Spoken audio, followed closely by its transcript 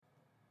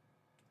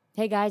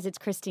Hey guys, it's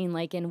Christine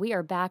Lake, and we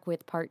are back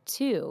with part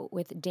 2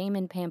 with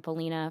Damon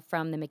Pampolina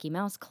from the Mickey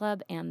Mouse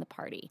Club and the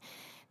party.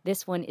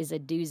 This one is a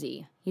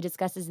doozy. He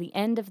discusses the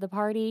end of the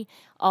party,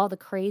 all the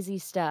crazy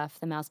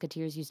stuff the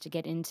Mouseketeers used to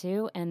get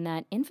into, and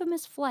that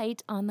infamous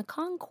flight on the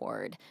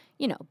Concorde.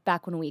 You know,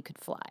 back when we could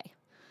fly.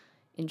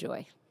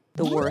 Enjoy.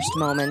 The worst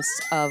moments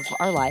of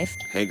our life.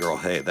 Hey girl,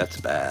 hey,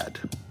 that's bad.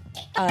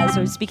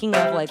 So speaking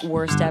of like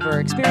worst ever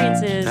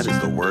experiences. That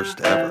is the worst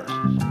ever.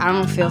 I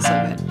don't feel so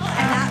good. And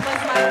that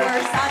was my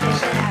worst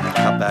audition ever.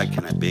 How bad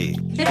can it be?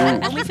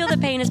 And we feel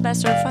that pain is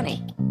best served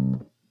funny.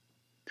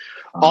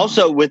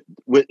 Also, with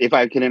if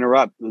I can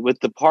interrupt, with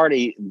the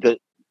party, the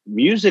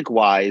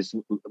music-wise,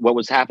 what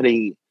was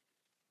happening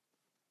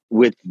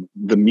with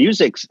the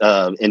music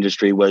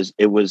industry was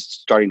it was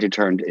starting to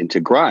turn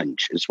into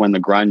grunge. It's when the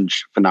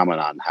grunge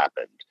phenomenon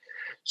happened.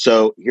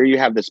 So here you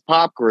have this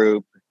pop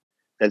group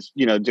that's,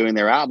 you know, doing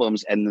their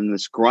albums, and then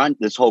this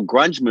whole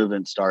grunge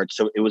movement starts.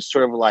 So it was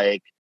sort of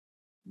like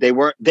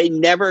they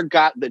never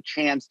got the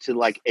chance to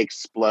like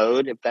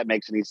explode, if that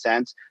makes any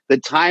sense. The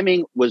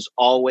timing was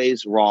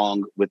always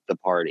wrong with the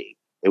party.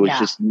 It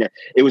was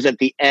it was at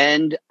the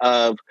end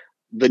of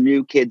the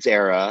New Kids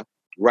era,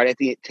 right at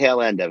the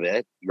tail end of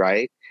it,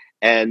 right?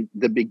 And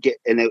and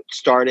it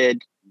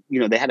started, you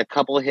know, they had a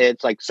couple of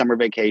hits like Summer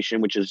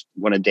Vacation, which is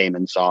one of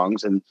Damon's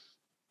songs, and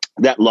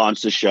that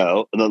launched the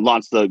show,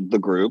 launched the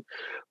group.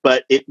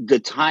 But the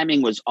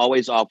timing was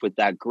always off with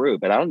that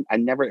group.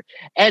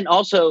 And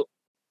also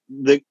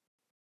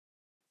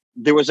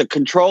there was a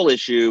control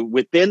issue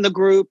within the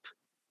group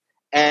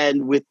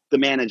and with the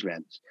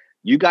management.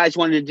 You guys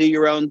wanted to do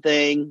your own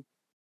thing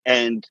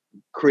and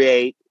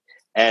create,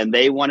 and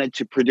they wanted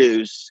to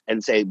produce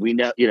and say, we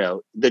know, you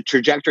know, the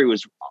trajectory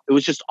was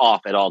just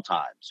off at all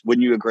times.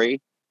 Wouldn't you agree?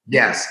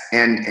 Yes.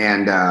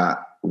 And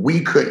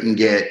we couldn't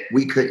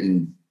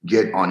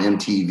get on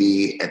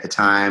MTV at the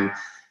time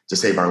to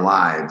save our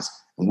lives.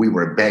 And we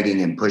were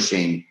begging and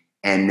pushing.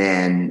 And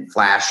then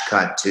flash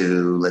cut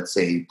to, let's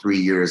say, 3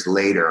 years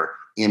later,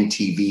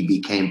 MTV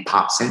became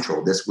Pop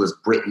Central. This was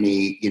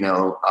Britney, you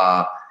know,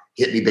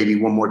 Hit Me Baby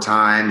One More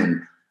Time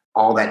and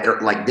all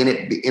that. Like then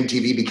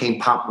MTV became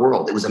Pop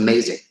World. It was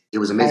amazing. It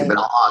was amazing. Right.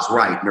 But Oz,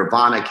 right.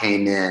 Nirvana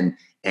came in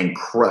and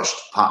crushed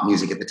pop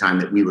music at the time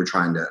that we were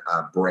trying to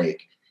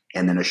break.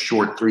 And then a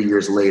short 3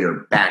 years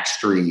later,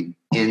 Backstreet,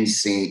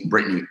 NSYNC,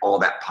 Britney, all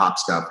that pop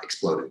stuff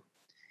exploded.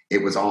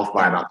 It was off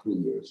by about 3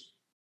 years.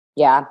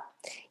 Yeah.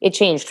 It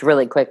changed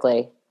really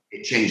quickly.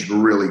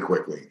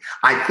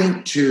 I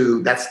think,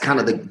 too, that's kind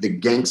of the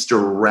gangster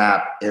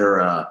rap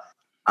era,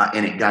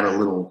 and it got a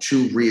little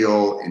too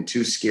real and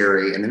too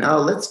scary. And then,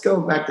 let's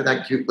go back to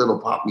that cute little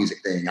pop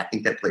music thing. I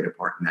think that played a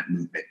part in that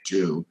movement,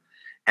 too.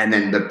 And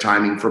then the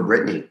timing for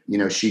Britney. You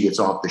know, she gets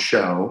off the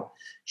show.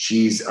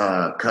 She's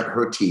cut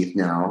her teeth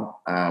now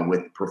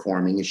with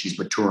performing, and she's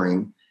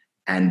maturing.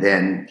 And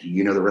then,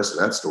 you know, the rest of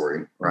that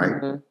story, right?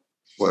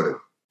 Mm-hmm.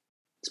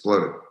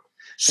 Exploded.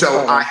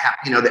 So I have,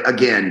 you know,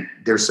 again,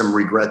 there's some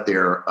regret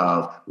there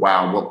of,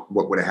 wow,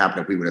 what would have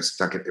happened if we would have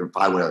stuck it there, if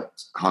I would have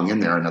hung in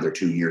there another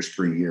 2 years,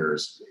 3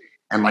 years.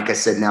 And like I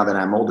said, now that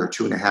I'm older,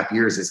 2.5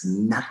 years is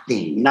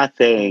nothing.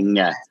 Nothing.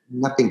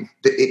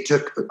 It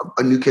took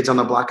a New Kids on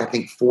the Block, I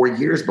think, 4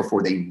 years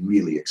before they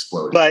really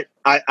exploded. But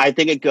I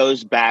think it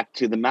goes back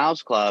to the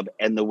Mouse Club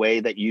and the way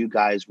that you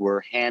guys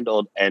were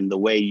handled and the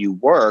way you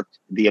worked,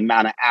 the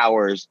amount of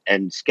hours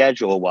and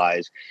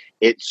schedule-wise.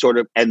 It sort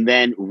of, and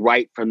then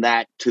right from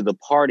that to the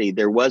party,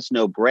 there was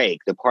no break.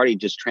 The party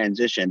just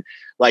transitioned.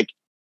 Like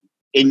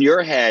in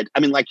your head,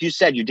 I mean, like you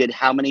said, you did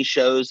how many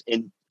shows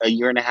in a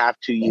year and a half,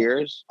 2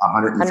 years?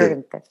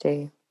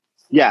 150.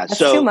 Yeah. That's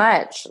too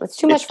much. That's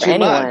too much for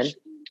anyone. Much.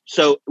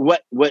 So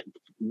what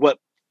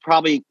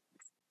probably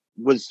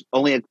was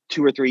only at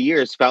 2 or 3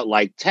 years felt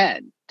like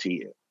 10 to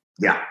you.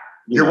 Yeah,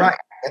 you're right.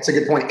 That's a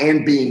good point.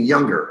 And being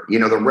younger, you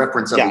know, the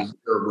reference of a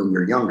year when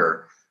you're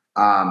younger.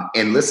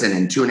 And listen,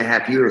 in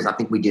 2.5 years, I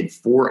think we did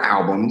 4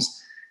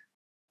 albums,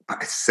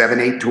 7,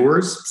 8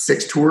 tours,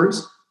 6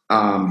 tours,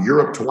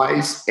 Europe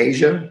twice,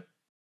 Asia.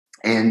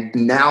 And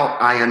now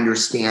I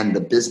understand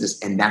the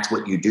business, and that's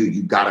what you do.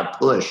 You got to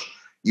push.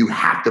 You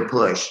have to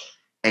push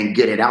and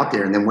get it out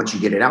there. And then once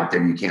you get it out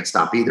there, you can't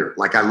stop either.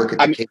 Like I look at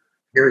the Katy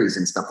Perry's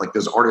and stuff, like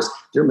those artists,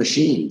 they're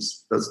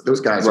machines. Those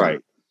guys are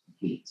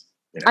machines.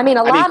 You know? I mean,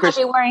 Chris,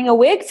 might be wearing a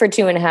wig for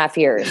 2.5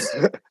 years.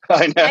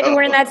 I know. Might be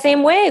wearing that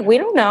same wig. We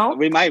don't know.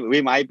 We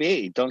might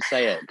be. Don't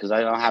say it, because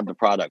I don't have the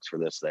products for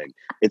this thing.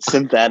 It's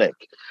synthetic.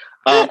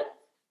 I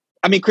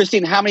mean,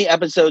 Christine, how many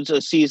episodes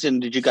a season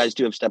did you guys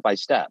do of Step by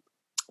Step?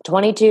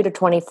 22 to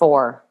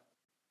 24.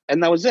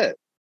 And that was it?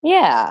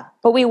 Yeah.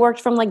 But we worked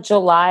from like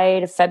July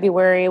to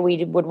February.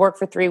 We would work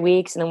for 3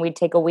 weeks, and then we'd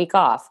take a week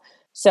off.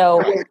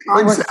 So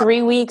we worked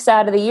 3 weeks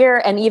out of the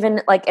year. And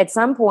even like at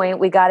some point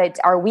we got it,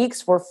 our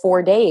weeks were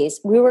 4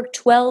 days. We worked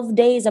 12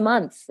 days a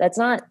month. That's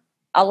not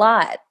a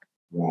lot.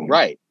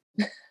 Right.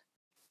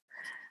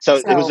 So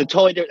it was a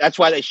totally different, that's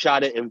why they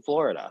shot it in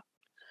Florida.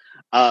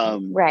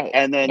 Right.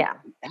 And then,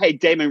 hey,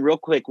 Damon, real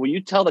quick, will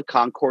you tell the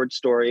Concorde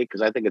story?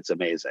 Because I think it's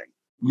amazing.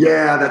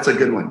 Yeah, that's a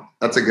good one.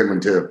 That's a good one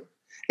too.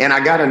 And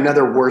I got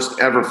another worst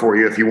ever for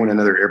you if you want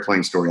another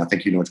airplane story. I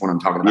think you know which one I'm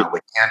talking about.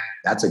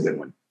 That's a good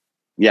one.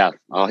 Yeah,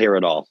 I'll hear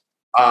it all.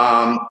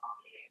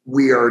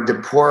 We are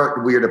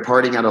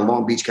departing out of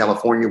Long Beach,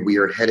 California. We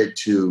are headed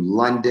to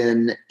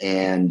London,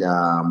 and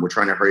we're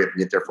trying to hurry up and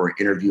get there for an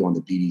interview on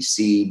the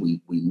BBC.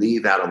 We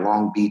leave out of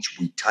Long Beach.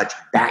 We touch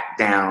back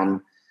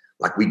down.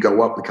 Like we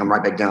go up, we come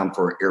right back down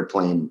for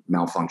airplane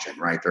malfunction,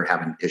 right? They're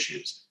having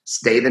issues.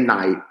 Stay the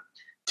night,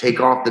 take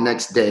off the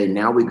next day.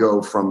 Now we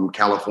go from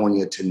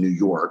California to New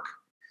York.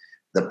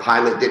 The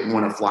pilot didn't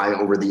want to fly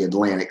over the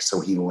Atlantic, so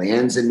he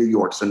lands in New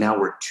York. So now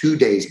we're 2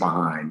 days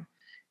behind.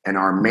 And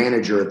our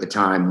manager at the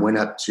time went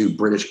up to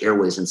British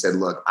Airways and said,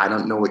 look, I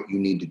don't know what you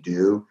need to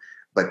do,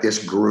 but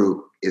this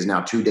group is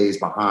now 2 days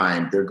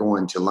behind. They're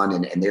going to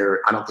London, and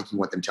I don't think you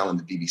want them telling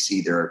the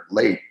BBC they're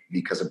late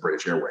because of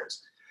British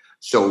Airways.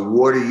 So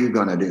what are you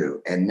going to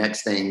do? And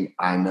next thing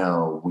I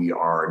know, we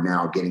are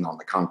now getting on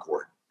the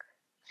Concorde.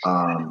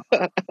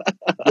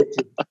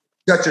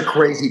 Such a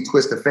crazy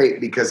twist of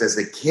fate, because as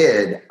a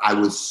kid, I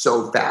was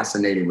so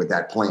fascinated with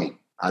that plane.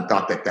 I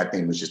thought that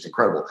thing was just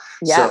incredible.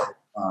 Yeah.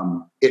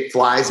 So it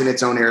flies in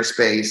its own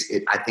airspace.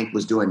 It, I think,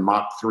 was doing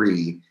Mach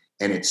 3,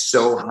 and it's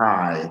so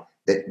high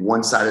that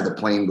one side of the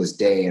plane was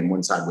day and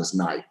one side was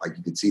night. Like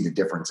you could see the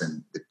difference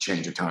in the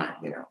change of time,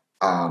 you know.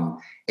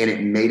 And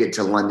it made it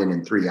to London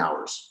in 3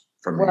 hours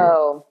from New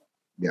York.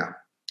 Yeah,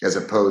 as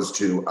opposed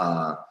to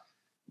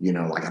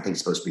like I think it's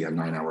supposed to be a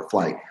 9-hour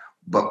flight.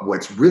 But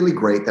what's really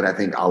great that I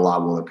think Allah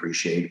will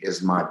appreciate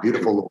is my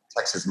beautiful little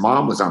Texas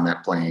mom was on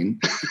that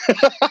plane.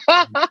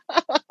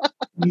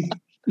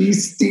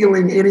 He's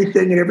stealing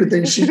anything and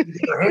everything she can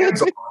get her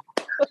hands on.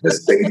 The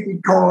safety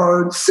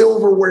card,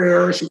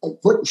 silverware. She's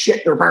like putting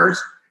shit in her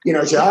purse. You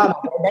know, she said,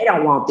 they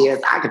don't want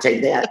this. I can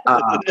take that.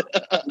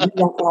 We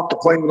walk off the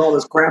plane with all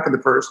this crap in the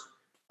purse.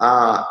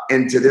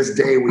 And to this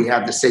day, we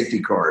have the safety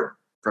card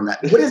from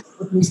that. What is it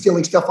with me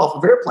stealing stuff off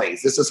of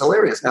airplanes? This is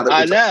hilarious. Now that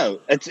I know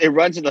it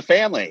runs in the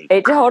family.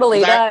 It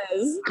totally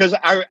does. Because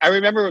I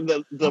remember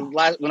the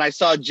last when I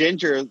saw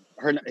Ginger.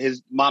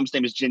 His mom's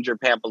name is Ginger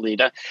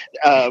Pampolina.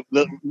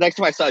 The next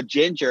time I saw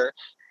Ginger,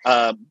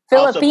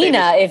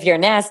 Filipina, if you're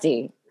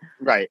nasty,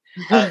 right?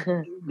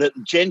 The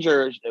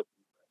Ginger,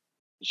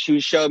 she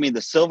was showing me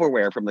the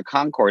silverware from the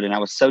Concorde, and I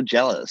was so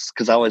jealous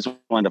because I always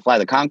wanted to fly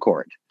the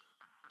Concorde.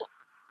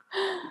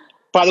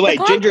 By the way,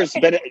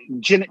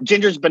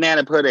 Ginger's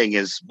banana pudding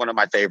is one of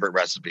my favorite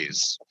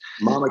recipes.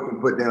 Mama can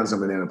put down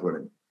some banana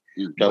pudding.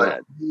 Go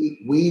ahead.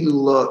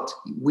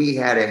 We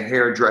had a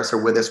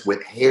hairdresser with us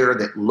with hair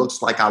that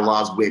looks like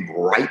Allah's wig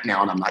right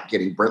now, and I'm not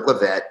kidding. Brent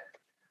Levette.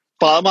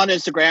 Follow him on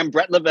Instagram,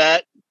 Brent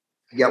Levette.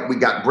 Yeah, we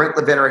got Brent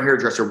Levette, our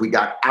hairdresser. We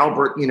got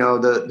Albert,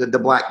 the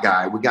black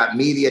guy. We got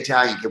me, the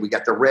Italian kid. We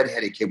got the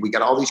redheaded kid. We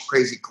got all these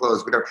crazy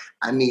clothes. Whatever.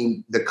 I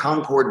mean, the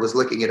Concorde was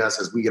looking at us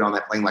as we get on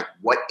that plane like,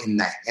 what in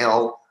the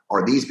hell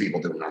are these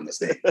people doing on this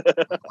day?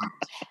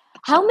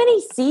 How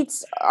many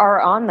seats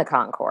are on the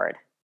Concorde?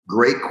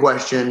 Great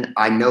question.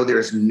 I know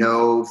there's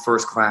no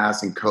first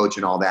class and coach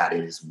and all that.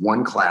 It is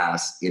one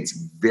class. It's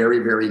very,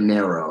 very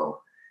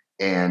narrow.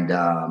 And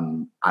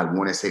I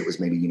want to say it was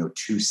maybe,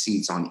 2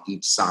 seats on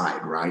each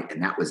side, right?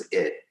 And that was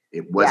it.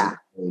 It wasn't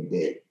very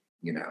big,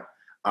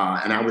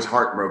 and I was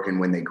heartbroken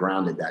when they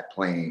grounded that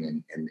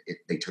plane and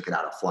they took it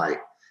out of flight.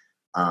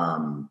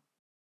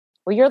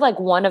 Well, you're like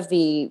one of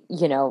the,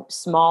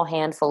 small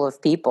handful of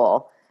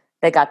people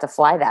that got to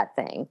fly that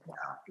thing.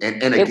 Yeah.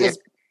 And again, it was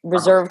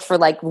reserved for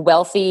like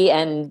wealthy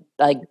and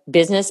like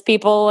business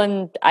people.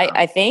 And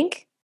I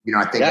think,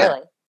 I think really.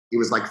 It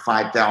was like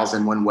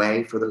 5,000 one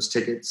way for those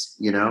tickets,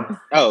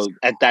 Oh,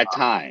 at that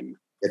time.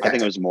 I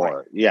think it was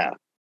more. Yeah.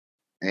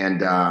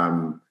 And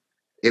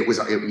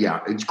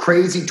it's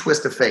crazy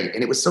twist of fate.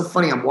 And it was so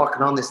funny. I'm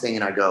walking on this thing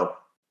and I go,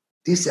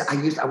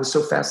 I was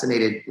so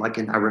fascinated.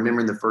 I remember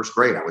in the first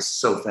grade, I was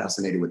so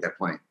fascinated with that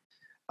plane.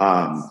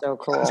 So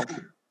cool.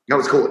 That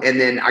was cool. And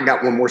then I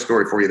got one more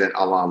story for you that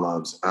Allah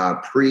loves.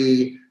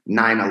 Pre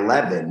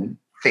 9/11,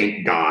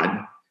 thank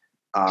God,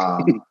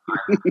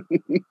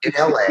 in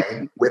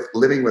LA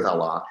living with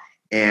Allah,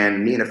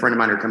 and me and a friend of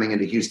mine are coming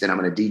into Houston. I'm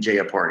going to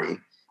DJ a party,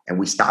 and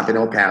we stop in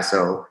El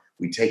Paso.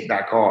 We take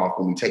back off.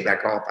 When we take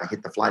back off, I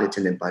hit the flight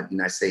attendant button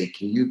and I say,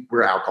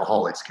 we're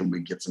alcoholics. Can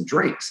we get some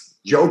drinks?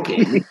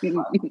 Joking.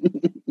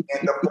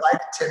 And the flight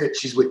attendant,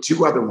 she's with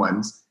 2 other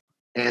ones.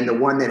 And the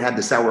one that had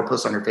the sour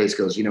puss on her face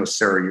goes,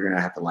 sir, you're going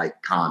to have to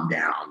calm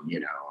down,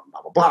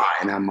 blah, blah, blah.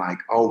 And I'm like,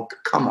 oh,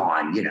 come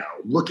on,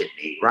 look at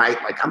me, right?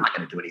 I'm not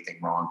going to do anything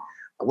wrong.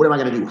 What am I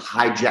going to do?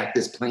 Hijack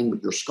this plane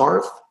with your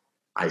scarf?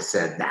 I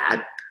said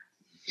that.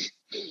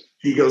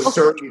 He goes,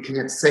 sir, you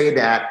can't say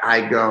that.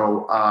 I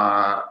go,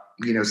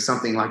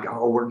 something like,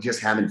 oh, we're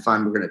just having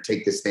fun. We're going to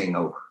take this thing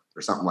over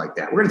or something like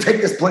that. We're going to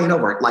take this plane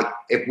over. Like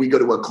if we go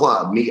to a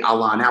club, me,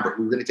 Allah, and Albert,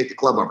 we're going to take the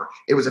club over.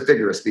 It was a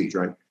figure of speech,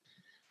 right?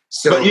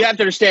 So, but you have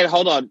to understand,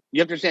 hold on.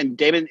 You have to understand,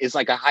 Damon is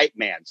like a hype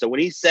man. So when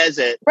he says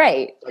it,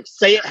 right,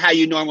 say it how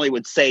you normally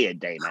would say it,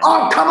 Damon.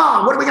 Oh, come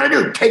on. What are we going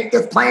to do? Take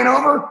this plane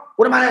over?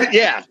 What am I?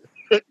 Yeah,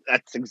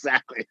 that's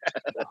exactly.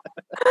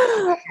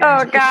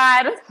 Oh,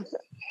 God.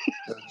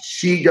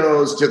 She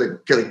goes to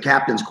the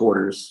captain's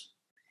quarters.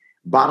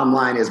 Bottom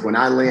line is, when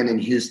I land in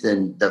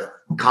Houston, the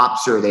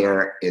cops are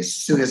there as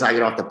soon as I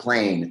get off the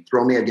plane,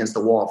 throw me against the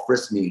wall,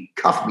 frisk me,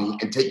 cuff me,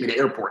 and take me to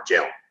airport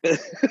jail.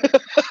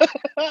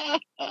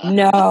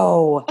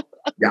 No.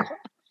 Yeah.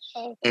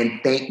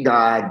 And thank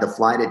God the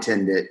flight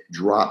attendant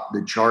dropped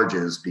the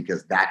charges,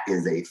 because that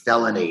is a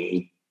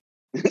felony.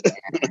 And,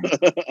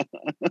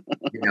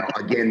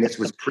 again, this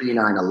was pre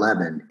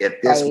 9/11.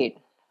 If this was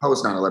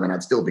post 9/11,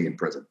 I'd still be in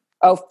prison.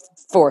 Oh,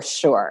 for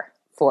sure.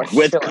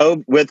 With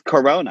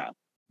Corona.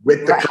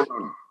 With the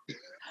Corona.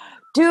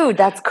 Dude,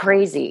 that's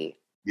crazy.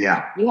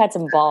 Yeah. You had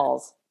some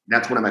balls.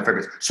 That's one of my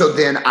favorites. So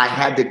then I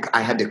had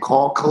to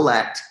call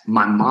collect.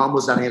 My mom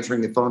was not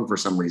answering the phone for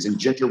some reason.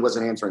 Ginger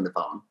wasn't answering the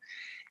phone.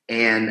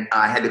 And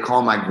I had to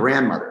call my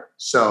grandmother.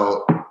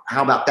 So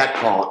how about that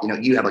call?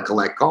 You have a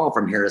collect call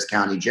from Harris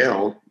County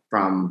Jail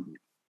from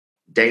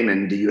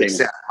Damon. Do you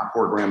accept? My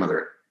poor grandmother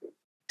at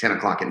 10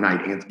 o'clock at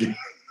night and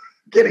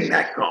getting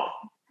that call.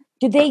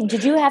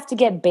 Did you have to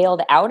get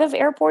bailed out of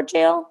airport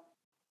jail?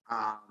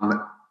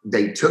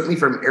 They took me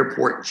from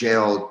airport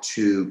jail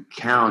to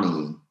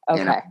county.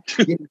 Okay. And I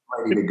was getting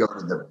ready to go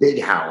to the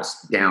big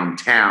house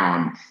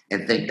downtown,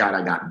 and thank God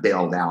I got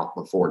bailed out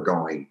before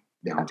going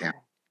downtown.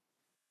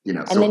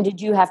 And then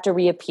did you have to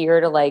reappear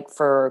to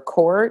for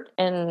court?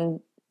 And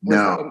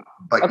no,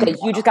 but okay,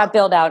 you just got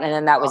bailed out, and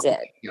then that was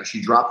it.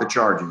 She dropped the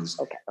charges.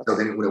 Okay. So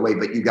then it went away.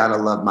 But you got to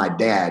love my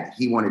dad.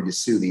 He wanted to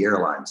sue the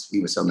airlines. He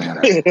was so mad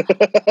at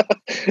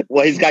it.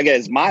 Well, he's got to get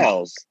his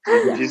miles.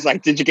 He's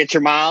like, "Did you get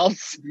your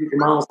miles?"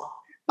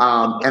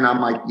 And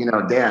I'm like,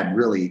 Dad,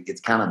 really,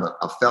 it's kind of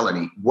a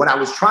felony. What I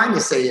was trying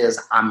to say is,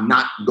 I'm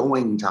not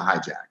going to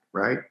hijack,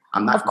 right?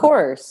 I'm not. Of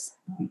course.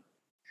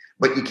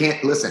 But you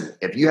can't listen.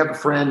 If you have a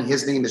friend,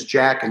 his name is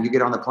Jack, and you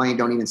get on the plane,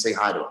 don't even say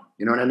hi to him.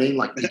 You know what I mean?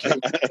 You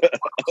can't.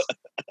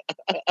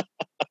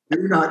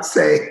 Do not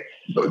say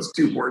those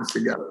two words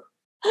together.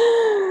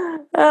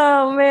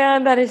 Oh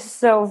man, that is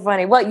so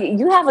funny. Well,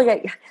 you have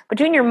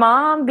between your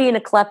mom being a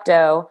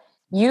klepto,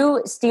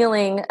 you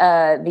stealing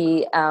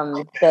the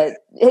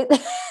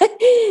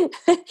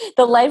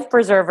life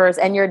preservers,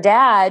 and your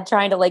dad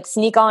trying to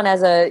sneak on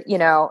as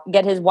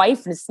get his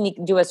wife to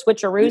do a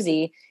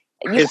switcheroozy.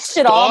 You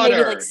should all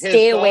maybe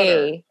stay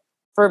away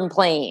from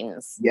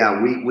planes.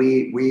 Yeah, we've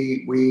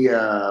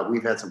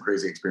had some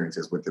crazy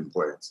experiences with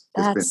employees.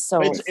 That's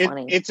so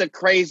funny. It's a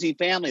crazy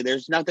family.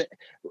 There's nothing.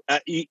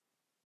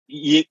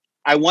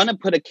 I want to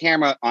put a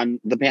camera on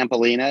the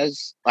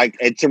Pampolinas,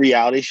 it's a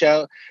reality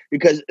show,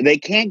 because they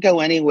can't go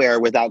anywhere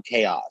without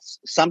chaos.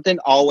 Something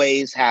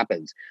always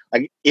happens.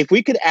 If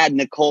we could add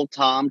Nicole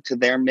Tom to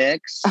their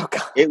mix,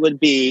 it would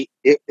be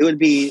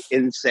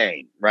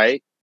insane,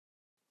 right?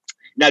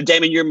 Now,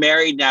 Damon, you're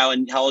married now,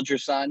 and how old's your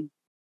son?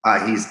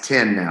 He's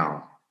 10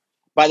 now.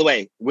 By the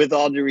way, with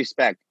all due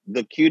respect,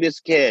 the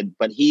cutest kid,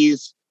 but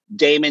he's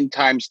Damon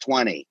times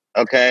 20,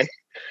 okay?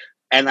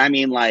 And I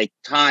mean,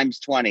 times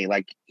 20.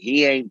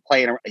 He ain't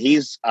playing around.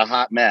 He's a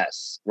hot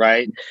mess,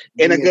 right?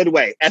 In a good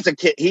way. As a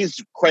kid,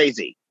 he's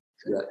crazy.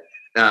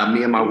 Yeah.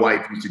 Me and my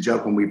wife used to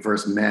joke when we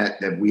first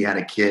met that we had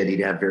a kid. He'd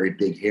have very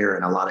big hair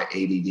and a lot of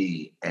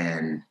ADD.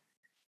 And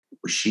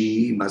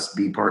she must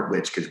be part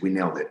witch, because we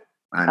nailed it.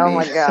 Oh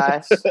my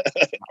gosh.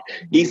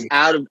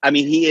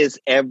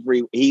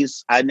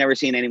 I've never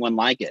seen anyone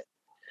like it.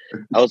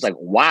 I was like,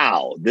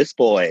 wow, this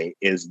boy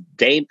is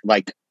Damon.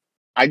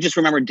 I just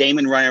remember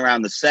Damon running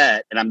around the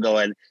set, and I'm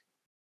going,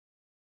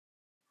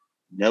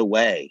 no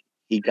way.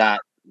 He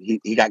got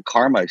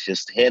karma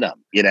just hit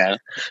him,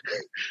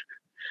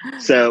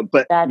 So,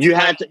 but you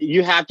have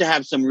to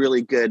have some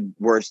really good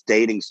worst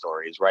dating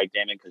stories, right,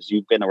 Damon? Because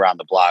you've been around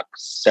the block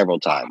several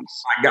times.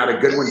 I got a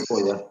good one for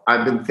you.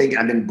 I've been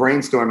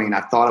brainstorming, and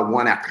I thought of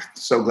one.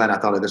 So glad I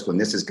thought of this one.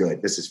 This is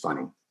good. This is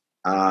funny.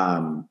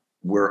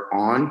 We're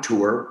on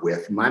tour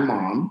with my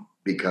mom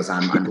because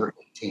I'm under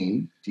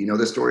 18. Do you know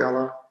this story,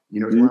 Allah? You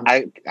know what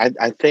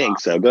I think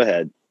so. Go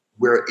ahead.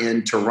 We're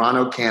in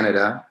Toronto,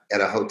 Canada, at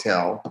a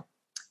hotel,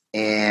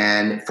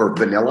 and for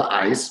Vanilla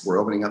Ice, we're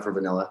opening up for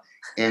Vanilla.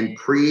 And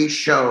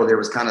pre-show, there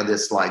was kind of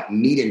this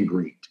meet and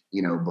greet,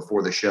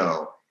 before the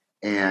show.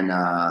 And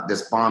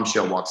this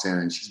bombshell walks in,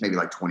 and she's maybe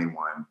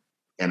 21,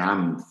 and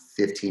I'm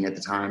 15 at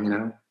the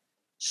time,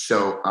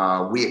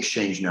 So we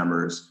exchange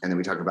numbers, and then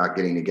we talk about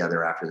getting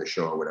together after the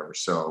show or whatever.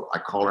 So I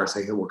call her, I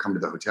say, hey, we'll come to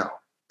the hotel.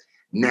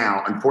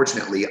 Now,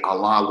 unfortunately,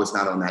 Allah was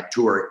not on that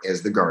tour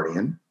as the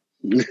guardian.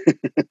 So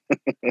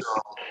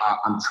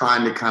I'm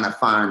trying to kind of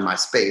find my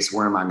space.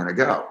 Where am I going to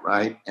go,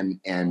 right? And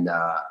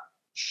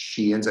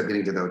she ends up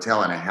getting to the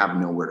hotel, and I have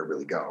nowhere to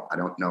really go. I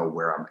don't know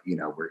where I'm,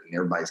 where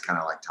everybody's kind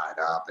of tied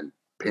up, and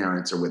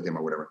parents are with them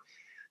or whatever.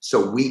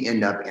 So we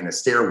end up in a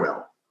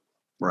stairwell,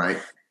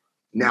 right?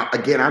 Now,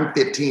 again, I'm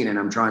 15, and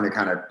I'm trying to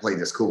kind of play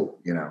this cool,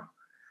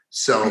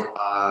 So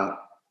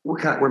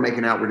we're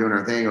making out, we're doing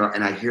our thing,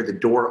 and I hear the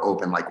door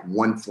open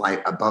one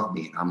flight above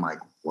me. And I'm like,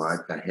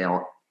 what the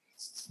hell?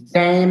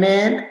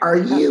 Damon, are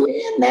you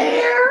in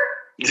there?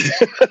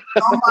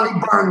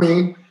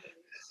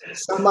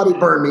 Somebody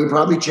burned me,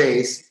 probably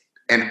Chase.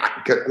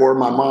 or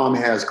my mom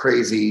has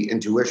crazy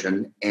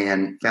intuition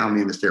and found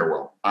me in the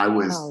stairwell. I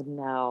was Oh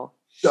no.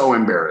 so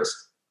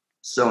embarrassed.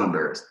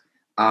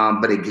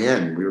 But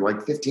again, we were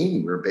like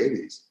 15. We were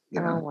babies. You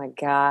know? Oh my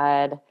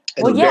God.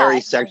 And Well, yeah.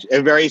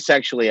 very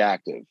sexually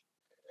active.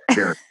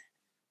 Very,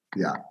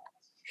 yeah.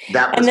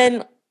 That was, And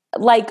then,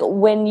 like,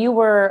 when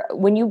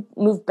you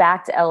moved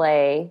back to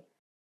LA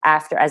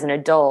as an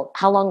adult,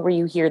 how long were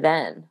you here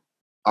then?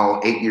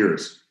 8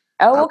 years.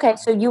 Oh, okay.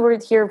 So you were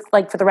here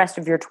like for the rest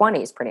of your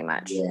 20s, pretty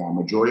much. Yeah,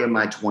 majority of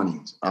my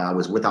 20s. I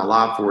was with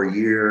Allah for a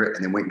year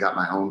and then went and got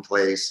my own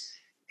place.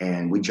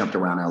 And we jumped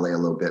around LA a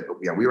little bit. But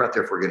yeah, we were out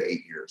there for a good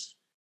 8 years.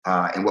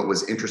 And what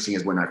was interesting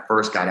is when I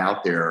first got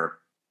out there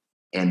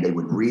and they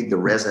would read the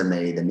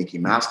resume, the Mickey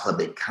Mouse Club,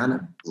 they kind of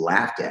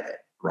laughed at it,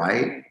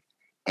 right?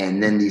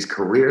 And then these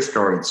careers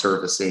started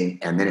surfacing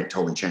and then it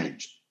totally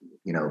changed.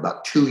 You know,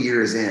 about 2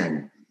 years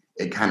in,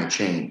 it kind of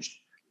changed.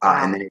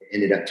 And then it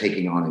ended up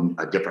taking on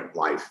a different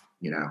life,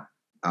 you know.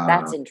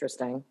 That's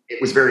interesting.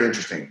 It was very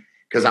interesting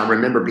because I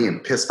remember being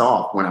pissed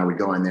off when I would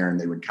go in there and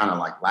they would kind of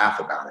like laugh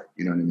about it.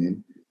 You know what I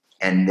mean?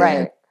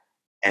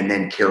 And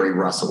then Carrie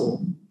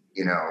Russell,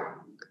 you know,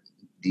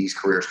 these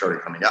careers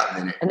started coming up.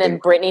 And then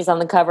Britney's on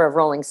the cover of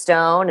Rolling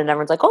Stone and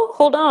everyone's like, oh,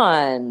 hold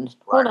on.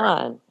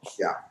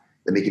 Yeah.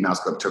 The Mickey Mouse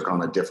Club took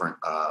on a different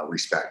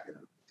respect. You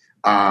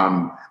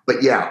know?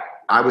 But yeah,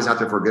 I was out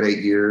there for a good 8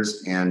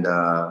 years and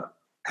I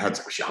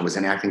was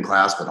in acting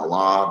class with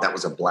Allah. That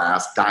was a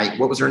blast.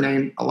 What was her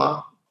name?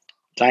 Allah?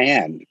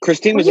 Diane.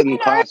 Christine was in the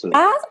class. We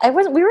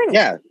were in.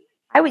 Yeah.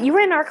 You were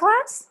in our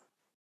class?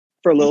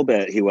 For a little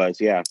bit, he was.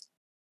 Yeah.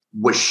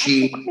 Was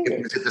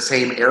it the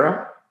same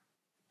era?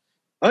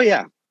 Oh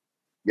yeah.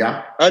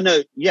 Yeah. Oh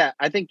no. Yeah.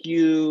 I think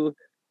you.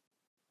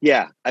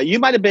 Yeah. You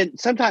might have been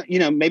sometime. You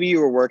know, maybe you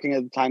were working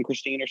at the time,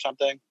 Christine, or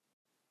something.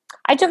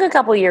 I took a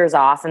couple of years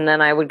off, and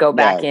then I would go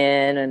back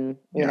in, and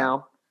you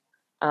know,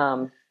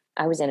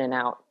 I was in and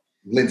out.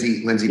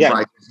 Lindsay Price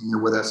is here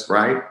with us,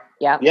 right?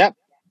 Yeah. Yep.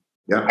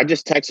 Yeah. I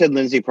just texted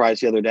Lindsay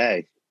Price the other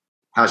day.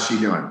 How's she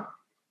doing?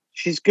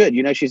 She's good.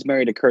 You know, she's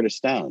married to Curtis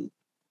Stone.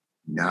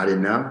 No, I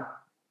didn't know.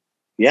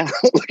 Yeah.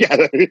 Look at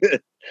her.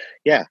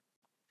 Yeah.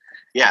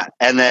 Yeah.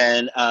 And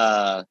then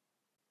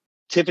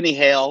Tiffany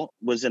Hale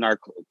was in our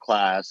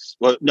class.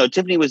 Well, no,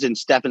 Tiffany was in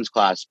Stefan's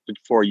class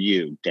before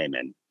you,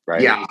 Damon,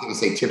 right? Yeah, I was going to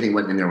say Tiffany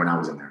wasn't in there when I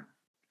was in there.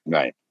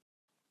 Right.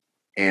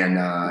 And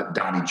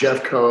Donnie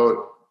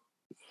Jeffcoat.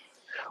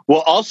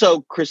 Well,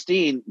 also,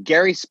 Christine,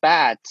 Gary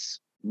Spatz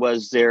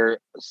was their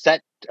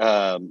set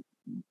dialogue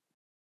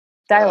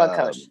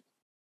coach.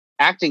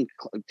 Acting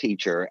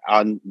teacher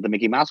on the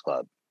Mickey Mouse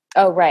Club.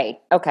 Oh, right.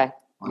 Okay.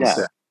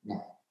 Yeah.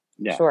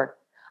 Sure.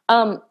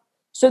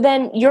 So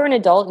then you're an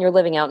adult and you're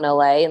living out in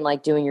LA and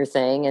like doing your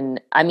thing. And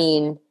I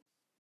mean,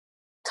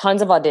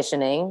 tons of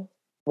auditioning,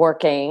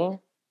 working,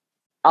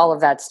 all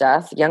of that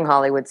stuff, young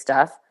Hollywood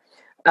stuff.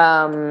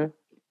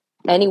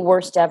 Any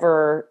worst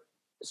ever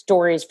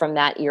stories from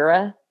that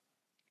era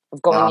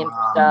of going into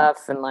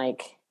stuff and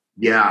like,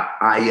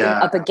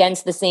 up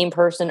against the same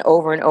person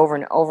over and over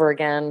and over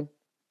again?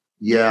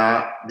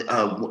 Yeah.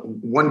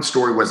 One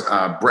story was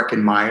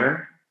Breckin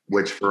Meyer,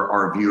 which for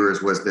our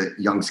viewers was the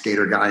young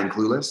skater guy in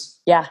Clueless.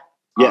 Yeah.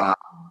 Yeah.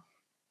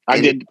 I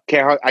did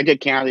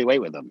Can't Wait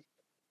with him.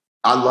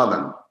 I love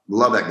him.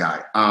 Love that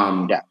guy.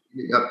 Yeah.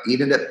 He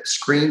ended up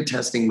screen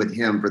testing with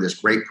him for this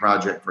great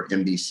project for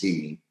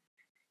NBC.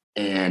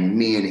 And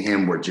me and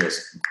him were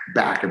just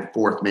back and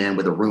forth, man,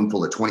 with a room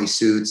full of 20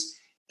 suits.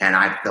 And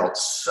I felt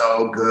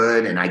so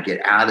good. And I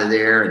get out of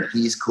there and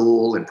he's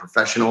cool and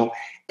professional.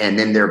 And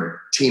then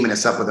they're teaming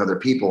us up with other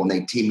people and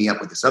they team me up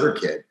with this other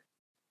kid.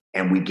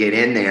 And we get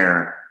in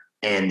there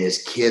and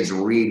this kid's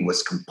read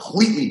was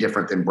completely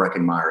different than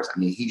Breckin Meyer's. I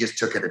mean, he just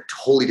took it a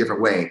totally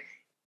different way.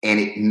 And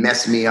it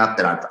messed me up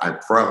that I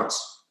froze.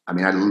 I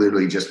mean, I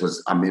literally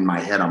I'm in my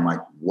head. I'm like,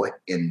 what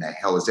in the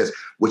hell is this?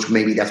 Which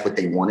maybe that's what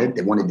they wanted.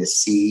 They wanted to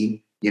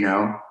see, you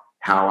know,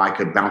 how I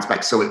could bounce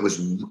back. So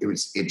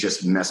it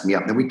just messed me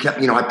up. And we kept,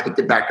 you know, I picked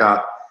it back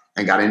up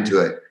and got into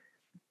it.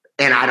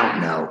 And I don't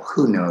know,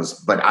 who knows?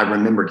 But I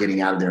remember getting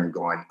out of there and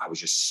going, I was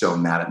just so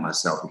mad at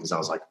myself because I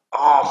was like,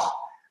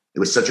 it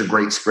was such a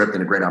great script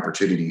and a great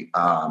opportunity.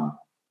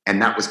 And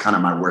that was kind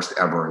of my worst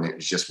ever. And it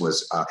just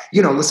was,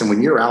 listen,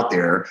 when you're out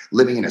there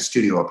living in a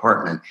studio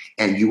apartment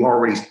and you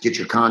already get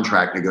your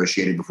contract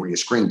negotiated before your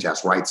screen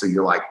test, right? So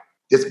you're like,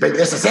 this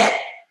is it.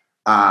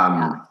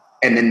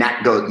 And then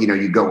that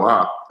you go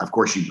up. Of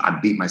course, I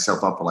beat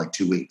myself up for like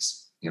 2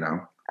 weeks, you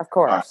know? Of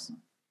course.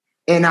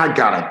 And I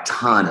got a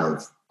ton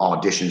of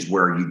auditions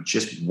where you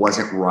just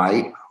wasn't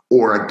right.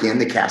 Or again,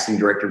 the casting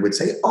director would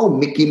say, oh,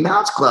 Mickey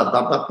Mouse Club,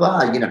 blah, blah,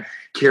 blah, you know,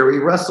 Carrie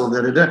Russell,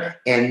 da, da, da.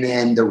 And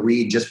then the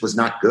read just was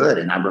not good.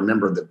 And I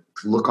remember the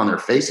look on their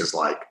faces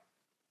like,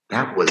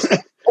 that was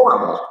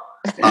horrible.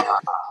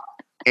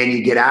 And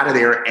you get out of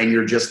there and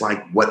you're just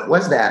like, what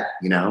was that?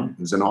 You know, it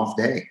was an off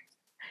day.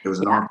 It was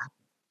an off day.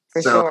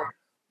 For sure.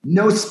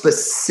 No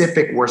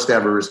specific worst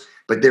evers,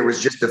 but there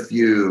was just a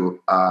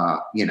few,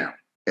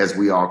 as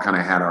we all kind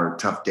of had our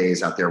tough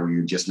days out there where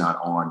you're just not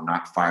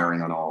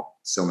firing on all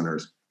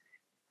cylinders.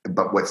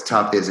 But what's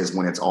tough is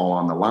when it's all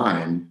on the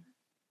line,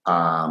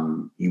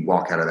 you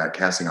walk out of that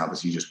casting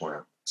office, you just want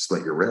to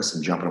slit your wrists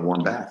and jump in a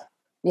warm bath.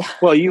 Yeah.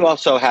 Well, you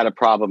also had a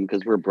problem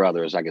because we're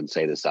brothers. I can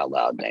say this out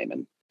loud,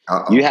 Damon.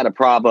 Uh-oh. You had a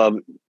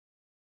problem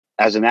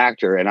as an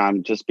actor, and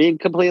I'm just being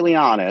completely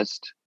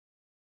honest,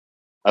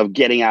 of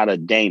getting out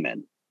of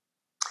Damon.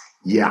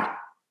 Yeah.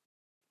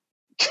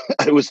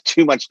 It was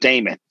too much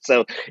Damon.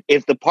 So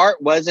if the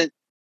part wasn't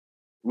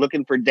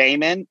looking for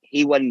Damon,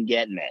 he wasn't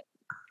getting it.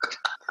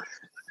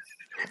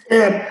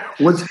 And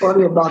what's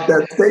funny about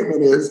that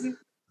statement is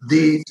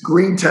the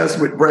screen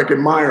test with Breckin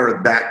Meyer,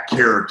 that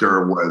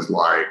character was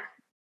like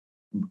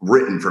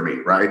written for me,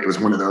 right? It was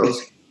one of those.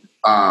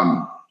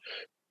 And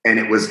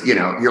it was,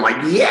 you're like,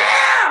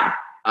 yeah.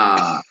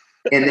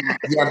 And then,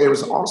 there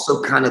was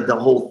also kind of the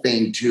whole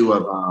thing too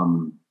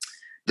of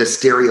the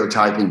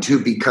stereotyping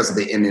too, because of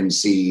the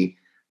MMC.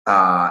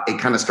 It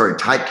kind of started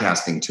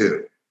typecasting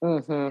too.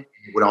 Mm-hmm.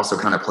 It would also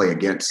kind of play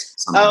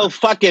against some. Oh,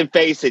 fucking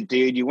face it,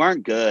 dude. You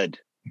weren't good.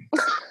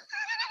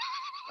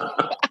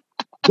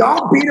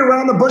 Don't beat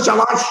around the bush.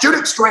 I'll shoot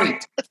it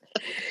straight.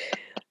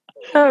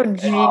 Oh,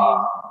 gee.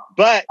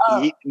 But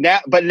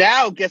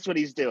now, guess what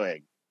he's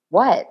doing?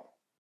 What?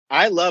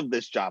 I love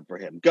this job for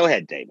him. Go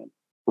ahead, Damon.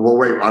 Well,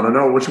 wait. I don't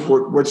know what.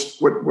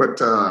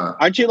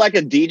 Aren't you like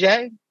a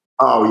DJ?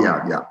 Oh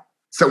yeah.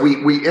 So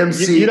we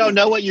MC. You don't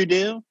know what you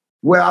do?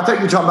 Well, I thought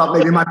you were talking about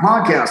maybe my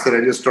podcast that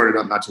I just started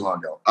up not too long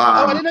ago.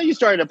 I didn't know you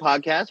started a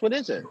podcast. What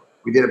is it?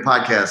 We did a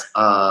podcast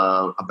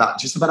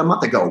about a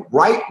month ago,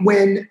 right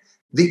when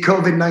the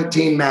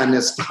COVID-19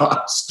 madness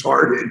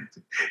started.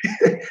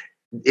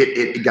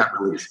 it got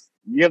released.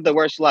 You have the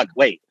worst luck.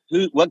 Wait,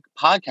 what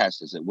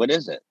podcast is it? What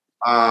is it?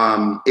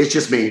 It's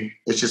just me.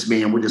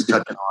 And we're just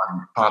touching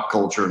on pop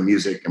culture and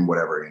music and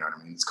whatever. You know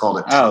what I mean? It's called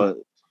a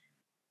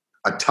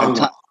tongue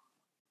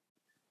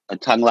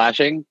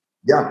lashing. Oh,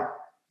 Yeah.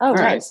 All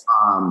nice.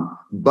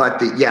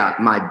 But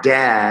my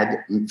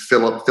dad,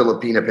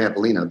 Filipina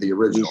Pampolina, the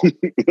original.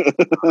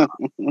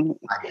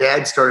 My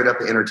dad started up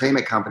an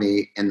entertainment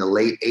company in the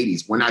late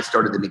 80s. When I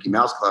started the Mickey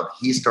Mouse Club,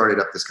 he started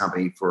up this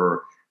company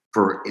for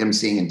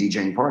emceeing and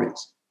DJing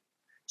parties.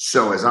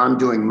 So as I'm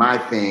doing my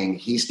thing,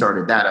 he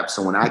started that up.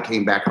 So when I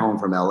came back home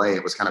from LA,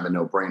 it was kind of a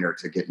no-brainer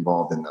to get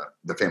involved in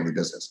the family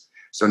business.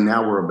 So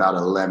now we're about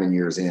 11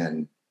 years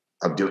in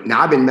of doing. Now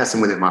I've been messing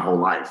with it my whole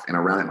life and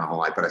around it my whole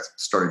life, but I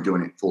started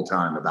doing it full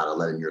time about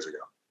 11 years ago.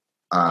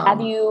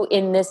 Have you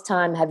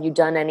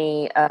done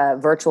any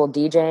virtual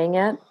DJing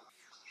yet?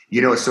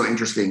 It's so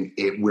interesting.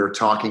 We're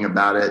talking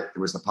about it.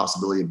 There was the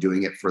possibility of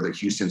doing it for the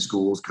Houston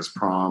schools because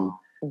prom,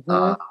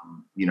 got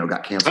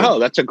canceled. Oh,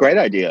 that's a great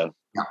idea.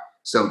 Yeah.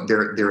 So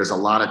there is a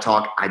lot of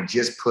talk. I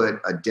just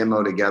put a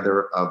demo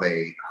together of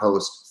a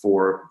host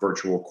for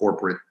virtual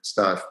corporate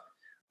stuff.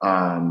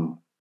 And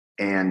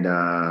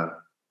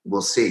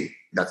we'll see.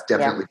 That's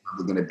definitely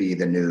probably going to be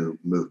the new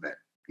movement,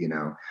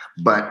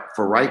 But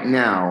for right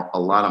now, a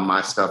lot of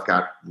my stuff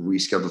got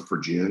rescheduled for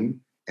June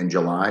and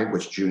July,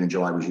 which June and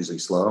July was usually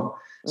slow.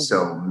 Mm-hmm.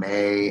 So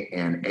May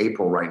and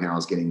April right now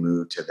is getting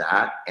moved to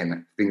that.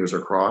 And fingers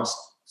are crossed.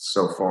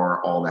 So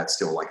far, all that's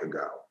still like a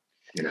go,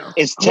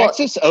 Is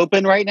Texas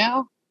open right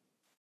now?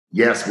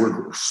 Yes,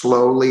 we're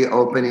slowly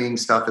opening.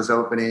 Stuff is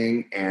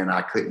opening, and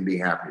I couldn't be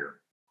happier.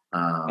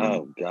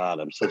 Oh, God,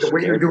 I'm so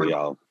scared for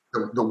y'all.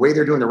 The way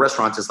they're doing the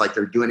restaurants is like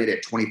they're doing it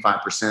at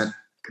 25%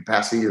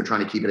 capacity. They're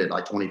trying to keep it at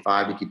like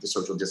 25 to keep the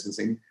social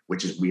distancing,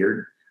 which is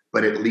weird.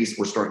 But at least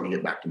we're starting to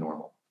get back to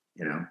normal,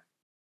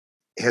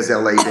 Has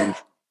LA been,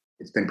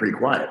 it's been pretty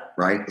quiet,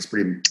 right? It's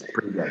pretty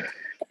good.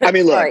 I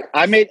mean, look,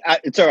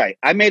 it's all right.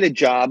 I made a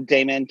job,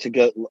 Damon, to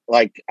go,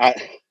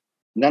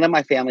 none of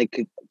my family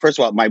could, first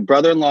of all, my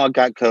brother-in-law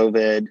got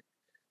COVID,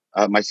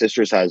 my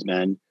sister's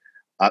husband.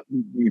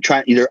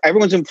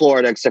 Everyone's in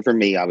Florida except for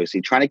me,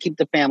 obviously, trying to keep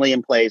the family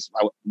in place.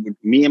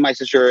 Me and my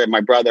sister and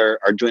my brother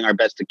are doing our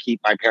best to keep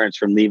my parents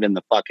from leaving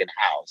the fucking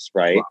house.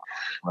 Right.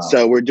 Wow.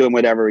 So we're doing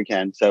whatever we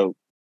can. So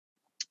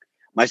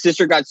my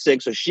sister got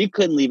sick, so she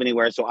couldn't leave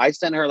anywhere. So I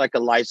sent her like a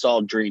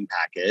Lysol Dream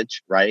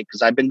package. Right.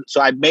 Cause I've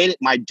made it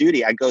my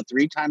duty. I go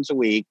 3 times a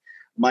week,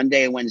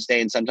 Monday and Wednesday,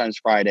 and sometimes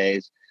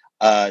Fridays,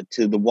 to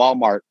the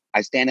Walmart.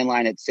 I stand in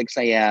line at 6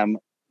 a.m.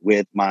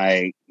 with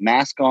my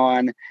mask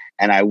on,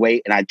 and I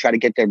wait, and I try to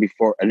get there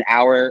before an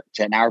hour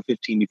to an hour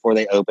 15 before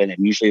they open,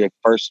 and usually the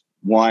first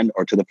one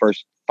or to the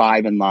first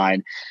 5 in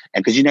line,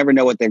 and because you never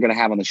know what they're going to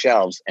have on the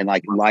shelves, and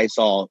like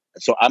Lysol.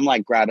 So I'm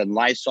like grabbing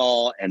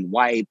Lysol and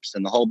wipes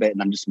and the whole bit,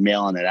 and I'm just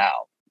mailing it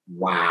out.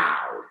 Wow.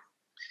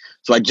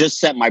 So I just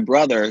sent my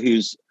brother,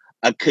 who's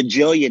a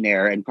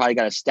cajillionaire and probably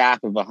got a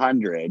staff of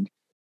 100,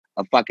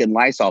 a fucking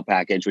Lysol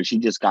package, which he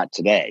just got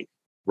today.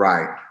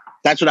 Right.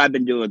 That's what I've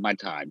been doing with my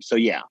time. So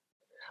yeah.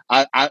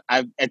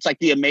 It's like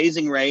the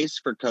Amazing Race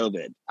for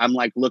COVID. I'm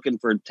like looking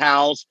for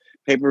towels,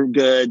 paper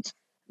goods,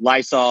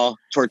 Lysol,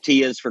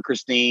 tortillas for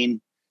Christine,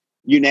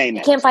 you name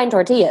it. I can't find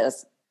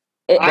tortillas.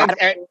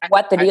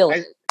 What the deal?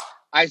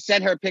 I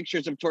send her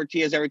pictures of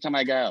tortillas every time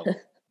I go.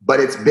 but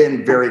it's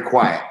been very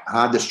quiet.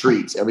 The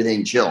streets,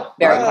 everything chill.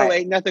 Very right? quiet.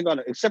 Ain't nothing going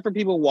on except for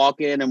people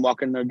walking and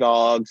walking their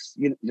dogs.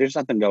 There's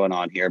nothing going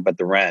on here but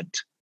the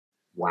rent.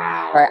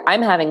 Wow. All right,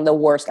 I'm having the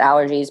worst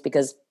allergies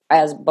because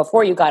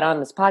before you got on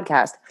this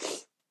podcast,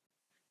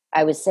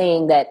 I was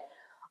saying that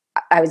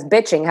I was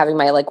bitching, having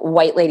my like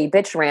white lady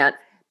bitch rant,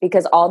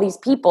 because all these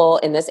people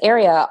in this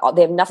area,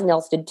 they have nothing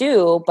else to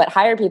do but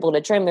hire people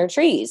to trim their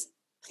trees.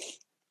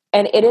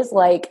 And it is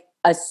like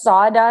a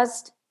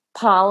sawdust,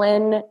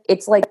 pollen.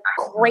 It's like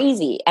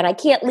crazy. And I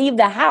can't leave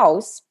the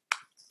house.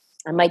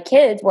 And my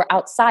kids were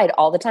outside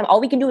all the time.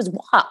 All we can do is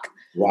walk.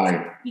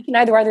 Right. We can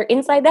either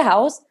inside the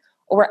house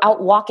or we're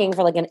out walking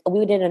for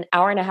we did an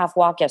hour and a half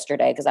walk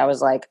yesterday because I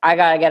was like, I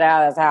got to get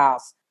out of this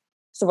house.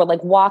 So we're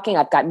like walking.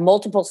 I've got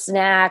multiple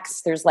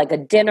snacks. There's like a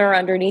dinner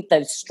underneath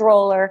the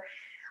stroller.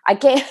 I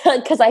can't,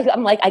 because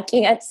I'm like, I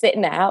can't sit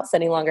in the house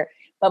any longer.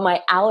 But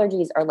my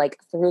allergies are like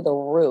through the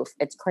roof.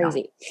 It's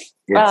crazy.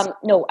 Yes.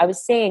 No, I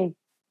was saying,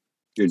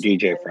 Your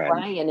DJ friend.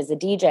 Ryan is a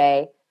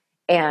DJ,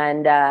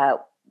 and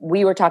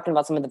we were talking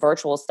about some of the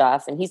virtual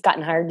stuff, and he's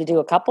gotten hired to do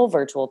a couple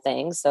virtual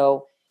things.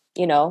 So,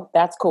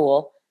 that's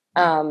cool.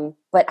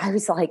 But I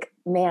was like,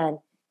 man,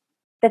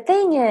 the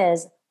thing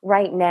is,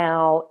 right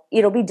now,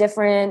 it'll be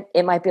different.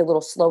 It might be a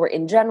little slower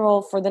in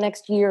general for the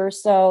next year or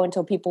so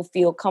until people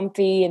feel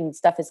comfy and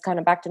stuff is kind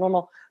of back to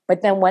normal.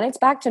 But then when it's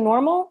back to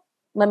normal,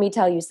 let me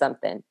tell you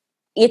something.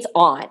 It's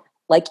on.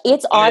 Like,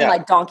 it's on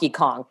like Donkey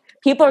Kong.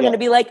 People are going to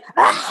be like,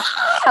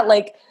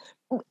 like,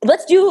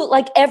 let's do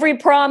like every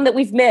prom that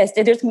we've missed.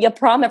 And there's going to be a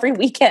prom every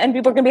weekend.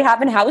 People are going to be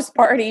having house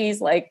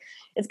parties. Like,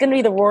 it's going to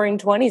be the roaring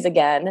 20s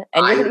again.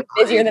 And you're going to be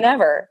busier than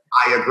ever.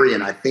 I agree.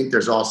 And I think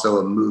there's also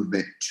a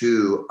movement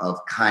too of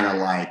kind of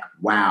like,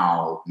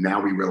 wow,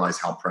 now we realize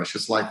how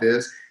precious life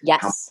is.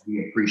 Yes. How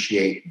we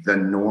appreciate the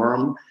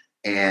norm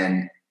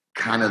and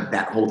kind of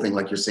that whole thing,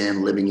 like you're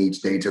saying, living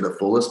each day to the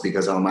fullest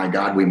because, oh my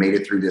God, we made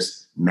it through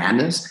this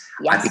madness.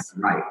 Yes. I think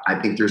you're right. I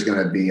think there's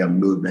going to be a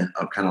movement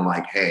of kind of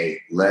like, hey,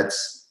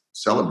 let's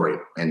celebrate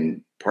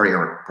and party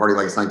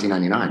like it's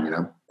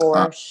 1999,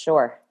 For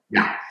sure.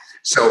 Yeah.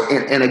 So,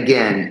 and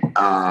again,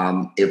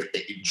 if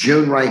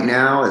June right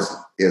now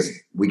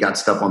is we got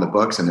stuff on the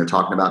books and they're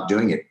talking about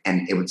doing it.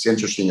 And what's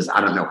interesting is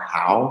I don't know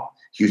how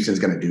Houston's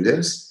going to do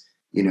this,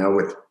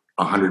 with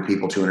 100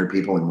 people, 200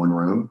 people in one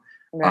room.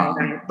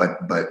 Right.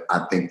 But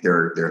I think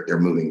they're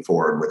moving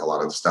forward with a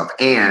lot of the stuff.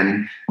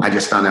 And I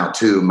just found out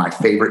too, my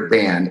favorite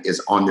band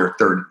is on their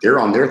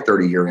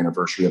 30-year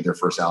anniversary of their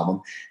first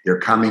album. They're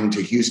coming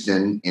to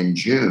Houston in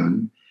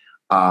June.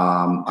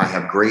 I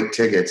have great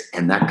tickets,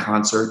 and that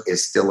concert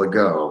is still a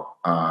go.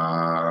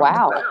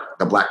 Wow.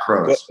 The Black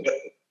Crows.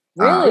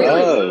 Really?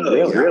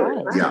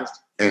 Really? Yeah.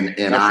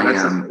 And I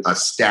am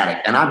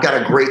ecstatic. And I've got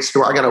a great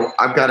story.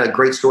 I've got a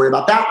great story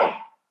about that one.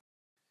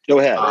 Go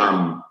ahead.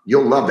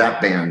 You'll love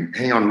that band.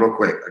 Hang on real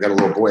quick. I got a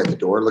little boy at the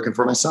door looking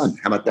for my son.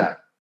 How about that?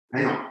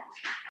 Hang on.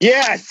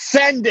 Yeah,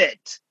 send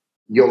it.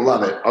 You'll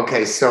love it.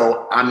 Okay,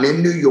 so I'm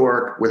in New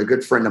York with a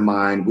good friend of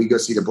mine. We go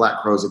see the Black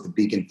Crows at the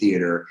Beacon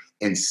Theater,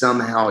 and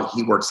somehow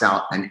he works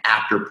out an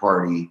after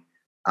party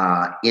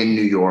in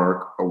New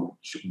York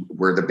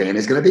where the band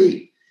is going to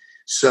be.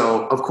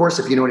 So, of course,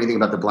 if you know anything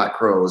about the Black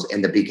Crows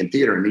and the Beacon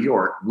Theater in New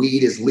York,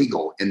 weed is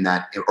legal in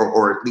that,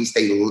 or at least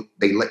they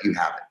let you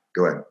have it.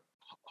 Go ahead.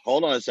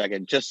 Hold on a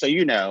second. Just so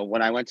you know,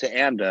 when I went to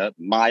AMDA,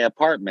 my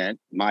apartment,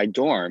 my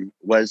dorm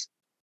was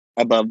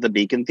above the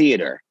Beacon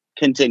Theater.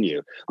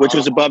 Continue. Which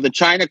was above the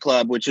China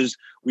Club,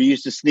 we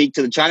used to sneak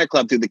to the China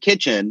Club through the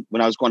kitchen when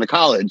I was going to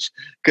college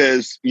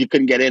because you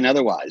couldn't get in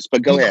otherwise.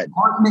 But go ahead. The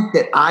apartment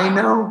that I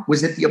know,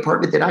 was it the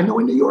apartment that I know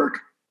in New York?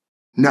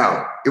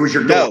 No, it was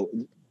your dorm.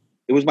 No,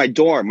 it was my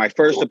dorm, my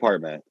first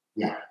apartment.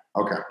 Yeah.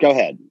 Okay. Go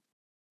ahead.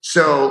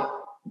 So,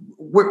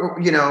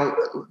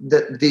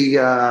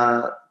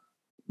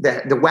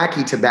 the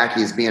wacky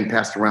tobacco is being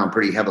passed around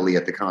pretty heavily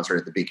at the concert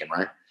at the Beacon,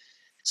 right?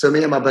 So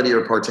me and my buddy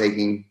are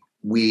partaking.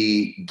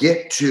 We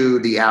get to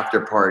the after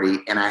party,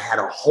 and I had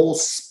a whole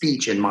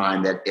speech in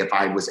mind that if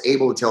I was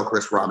able to tell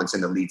Chris Robinson,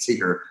 the lead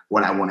singer,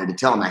 what I wanted to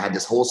tell him, I had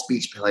this whole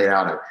speech played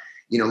out of,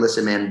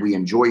 listen, man, we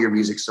enjoy your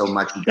music so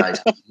much. You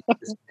guys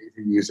this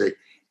amazing music,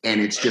 and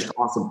it's just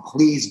awesome.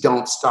 Please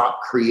don't stop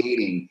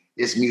creating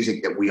this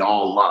music that we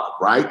all love,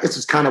 right? This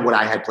is kind of what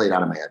I had played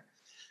out of my head.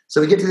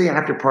 So we get to the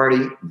after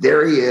party.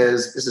 There he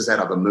is. This is out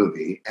of a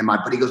movie. And my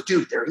buddy goes,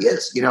 dude, there he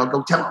is.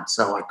 Go tell him.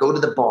 So I go to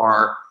the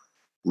bar,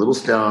 a little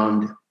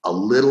stoned, a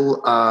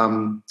little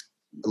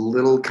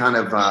kind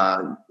of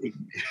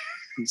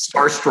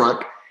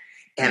starstruck.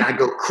 And I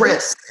go,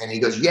 Chris. And he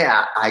goes,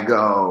 yeah. I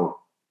go,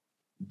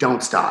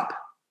 don't stop.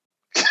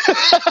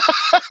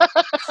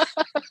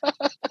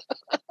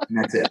 And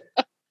that's it.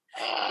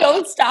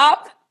 Don't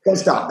stop. Don't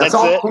stop. That's That's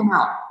all it? that came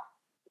out.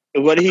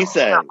 What did he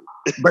say?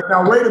 But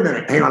now, wait a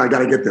minute. Hang on. I got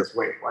to get this.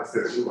 Wait, watch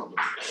this.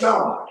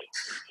 No.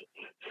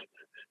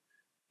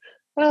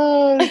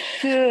 Oh,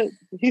 shit.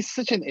 He's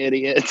such an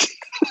idiot.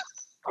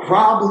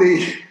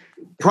 Probably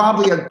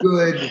a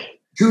good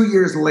 2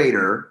 years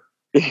later,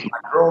 my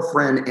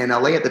girlfriend in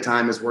LA at the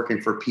time is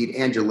working for Pete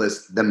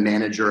Angelis, the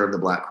manager of the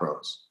Black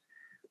Crows.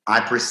 I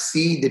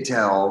proceed to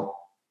tell,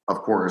 of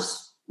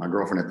course, my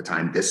girlfriend at the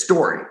time, this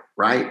story,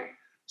 right?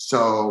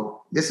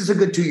 So this is a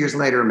good 2 years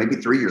later, maybe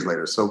 3 years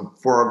later. So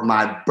for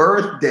my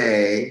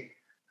birthday,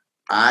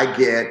 I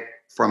get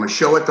from a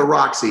show at the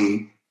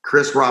Roxy,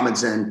 Chris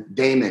Robinson,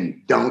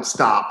 Damon, don't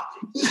stop.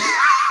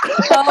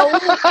 No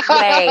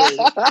way.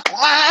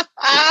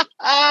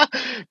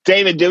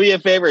 David, do me a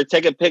favor.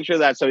 Take a picture of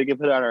that so we can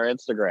put it on our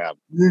Instagram.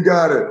 You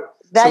got it.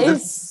 That So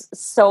is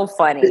so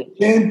funny.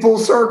 in full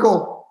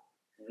circle.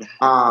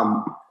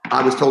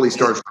 I was totally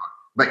starstruck.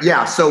 But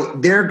yeah, so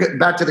they're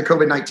back to the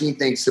COVID-19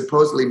 thing.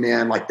 Supposedly,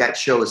 man, like that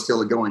show is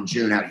still going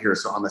June out here.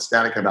 So I'm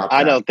ecstatic about that.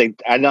 I don't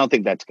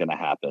think that's going to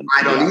happen.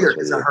 I don't either,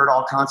 because I heard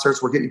all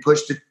concerts were getting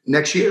pushed to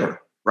next year,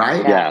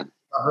 right? Yeah.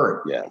 I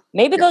heard. Yeah.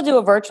 Maybe they'll do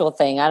a virtual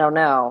thing. I don't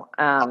know.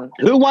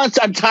 Who wants?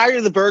 I'm tired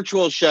of the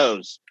virtual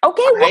shows.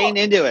 Okay, I well, ain't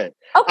into it.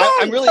 okay,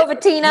 I'm really-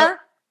 Covatina,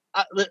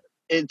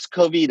 It's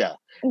Covida.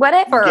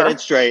 whatever. Get it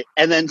straight.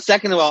 And then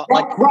second of all,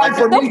 Don't cry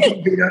for me,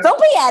 Don't Peter.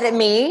 Don't be mad at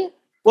me.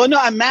 well, no,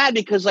 I'm mad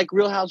because like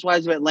Real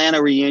Housewives of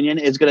Atlanta reunion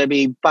is going to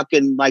be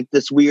fucking like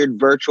this weird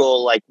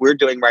virtual like we're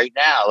doing right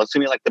now. It's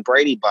going to be like the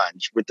Brady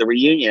Bunch with the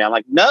reunion. I'm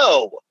like,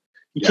 no,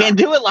 you can't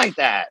do it like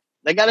that.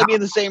 They got to be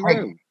in the same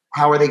room.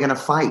 How are they going to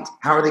fight?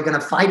 How are they going to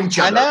fight each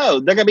other? I know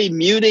they're going to be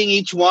muting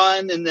each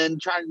one and then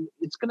trying.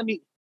 It's going to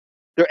be.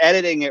 They're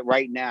editing it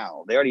right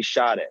now. They already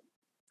shot it.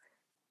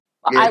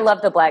 Yeah. I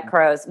love the Black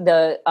Crowes.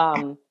 The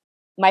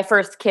my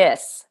first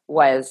kiss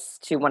was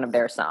to one of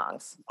their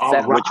songs. Oh, So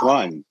wow. Which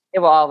one? it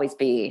will always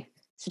be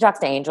She Talks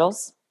to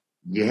Angels.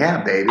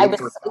 Yeah, baby.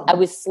 I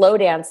was slow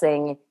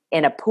dancing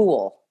in a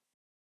pool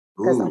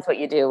because Ooh. that's what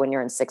you do when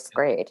you're in 6th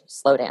grade.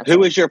 Slow dancing. Who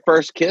was your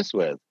first kiss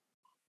with?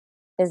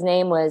 His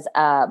name was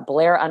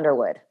Blair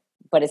Underwood,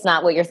 but it's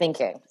not what you're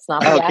thinking. It's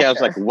not the Okay, I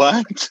was actor. like,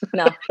 what?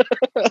 No,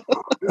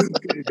 This is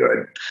getting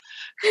good.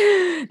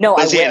 no.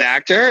 Was I he an wish.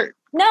 actor?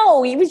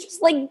 No, he was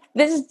just like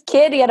this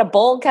kid. He had a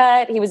bowl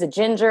cut. He was a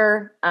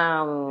ginger.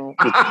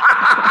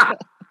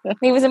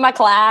 He was in my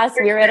class.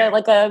 We were at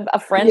a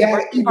friend's Yeah,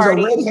 birthday he was a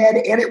party. redhead,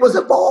 and it was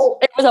a bowl.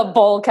 It was a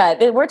bowl cut.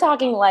 We're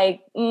talking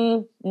like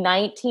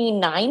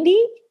 1990?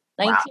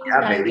 Wow,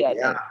 yeah, baby. 1990, I think.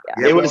 Yeah.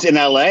 Yeah. It was in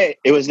L.A.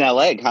 It was in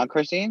L.A., huh,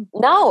 Christine?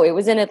 No, it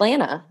was in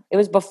Atlanta. It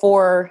was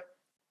before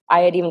I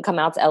had even come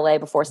out to LA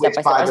before Step Which,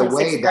 by Step. by I was the in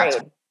way, 6th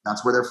grade.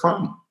 That's where they're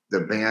from.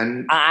 The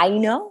band. I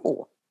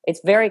know. It's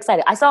very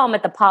exciting. I saw them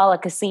at the Paula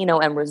Casino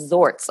and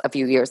Resorts a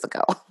few years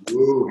ago.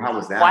 Ooh, how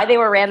was that? Why they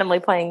were randomly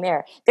playing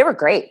there. They were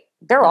great.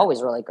 They're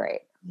always really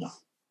great.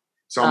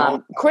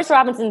 So Chris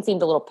Robinson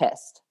seemed a little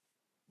pissed.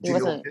 He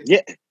wasn't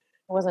Yeah.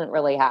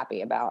 really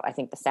happy about, I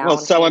think, the sound. Well,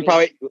 someone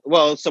maybe.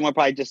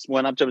 probably just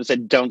went up to him and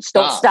said, "Don't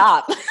stop."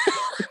 Don't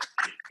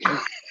stop.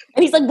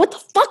 And he's like, what the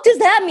fuck does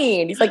that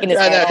mean? He's like in his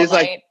I know, head all he's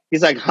like- night.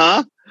 He's like,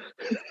 "Huh?"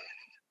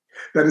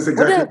 that is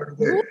exactly What what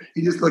he did.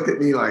 He just looked at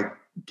me like,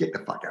 "Get the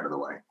fuck out of the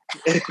way."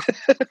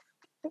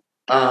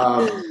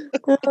 Oh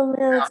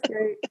man, that's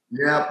great.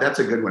 Yeah, that's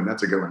a good one.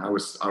 That's a good one.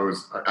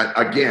 I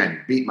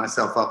again beat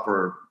myself up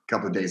for a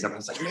couple of days. I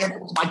was like, man,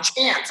 it was my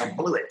chance. I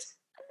blew it.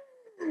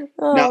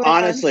 Oh, Now, man.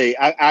 honestly,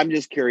 I'm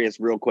just curious,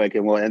 real quick,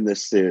 and we'll end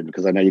this soon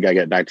because I know you got to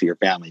get back to your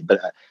family. But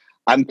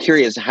I'm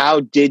curious, how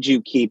did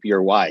you keep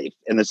your wife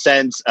in the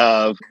sense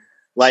of,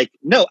 like,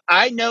 no,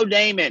 I know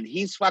Damon,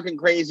 he's fucking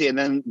crazy, and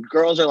then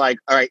girls are like,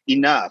 all right,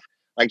 enough.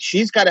 Like,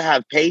 she's got to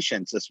have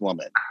patience. This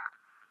woman.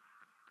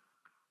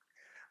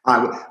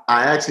 I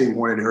actually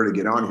wanted her to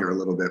get on here a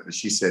little bit, but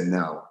she said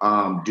no,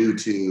 due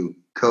to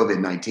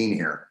COVID-19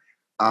 here.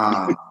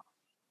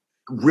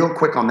 Real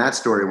quick on that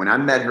story, when I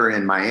met her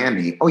in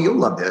Miami, oh, you'll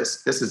love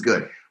this. This is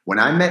good. When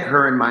I met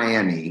her in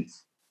Miami,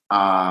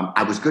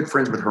 I was good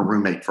friends with her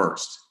roommate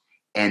first.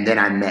 And then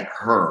I met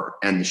her,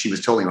 and she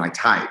was totally my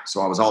type. So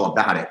I was all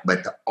about it.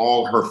 But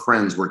all her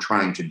friends were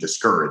trying to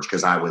discourage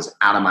because I was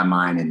out of my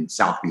mind in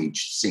South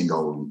Beach,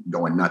 single,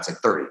 going nuts at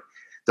 30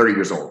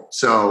 years old.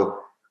 So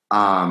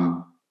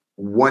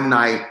one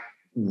night,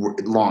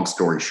 long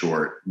story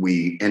short,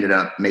 we ended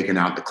up making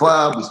out at the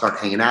club. We start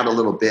hanging out a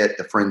little bit.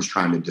 The friend's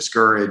trying to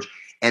discourage.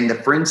 And the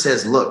friend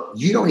says, look,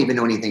 you don't even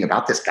know anything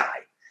about this guy.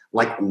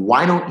 Like,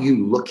 why don't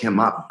you look him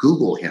up,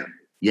 Google him,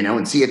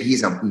 and see if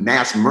he's a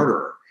mass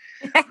murderer?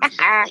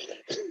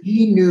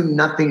 He knew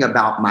nothing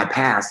about my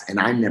past, and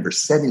I never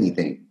said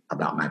anything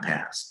about my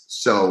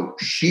past. So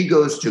she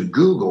goes to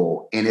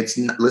Google, and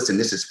listen,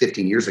 this is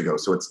 15 years ago,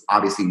 so it's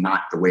obviously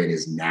not the way it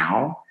is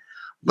now,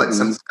 but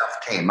some stuff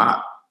came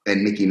up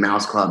in Mickey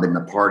Mouse Club and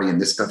the party,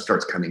 and this stuff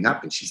starts coming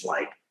up, and she's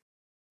like,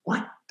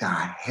 what the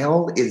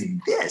hell is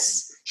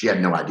this? She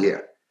had no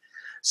idea.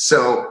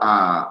 So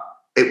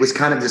it was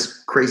kind of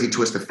this crazy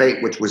twist of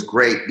fate, which was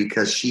great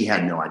because she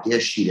had no idea.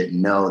 She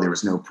didn't know. There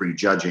was no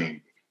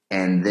prejudging.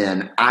 And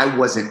then I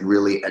wasn't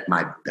really at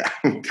my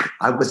best.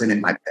 I wasn't at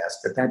my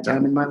best at that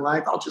time in my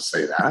life. I'll just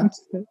say that.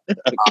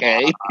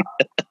 Okay.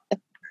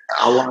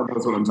 A lot of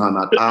knows what I'm talking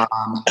about.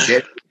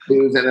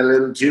 Losing a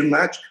little too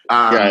much.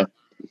 Yeah.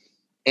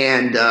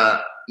 And,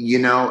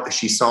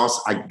 she saw,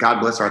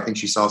 God bless her, I think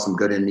she saw some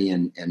good in me,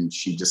 and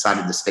she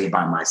decided to stay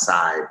by my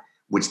side,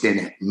 which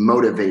then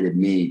motivated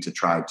me to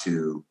try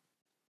to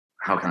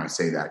how can I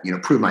say that?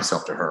 Prove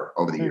myself to her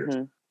over the years.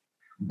 Mm-hmm.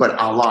 But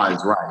Allah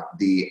is right.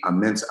 The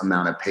immense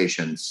amount of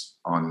patience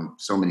on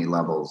so many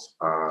levels,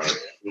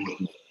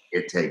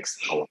 it takes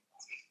a lot.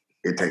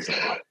 It takes a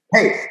lot.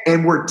 Hey,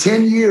 and we're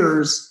 10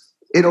 years.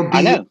 It'll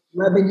be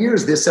 11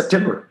 years this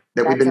September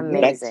that we've been.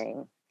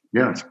 Amazing.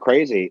 Yeah. It's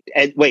crazy.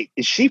 And wait,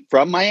 is she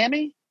from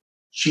Miami?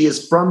 She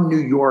is from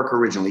New York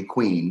originally,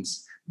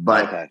 Queens,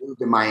 but moved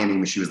to Miami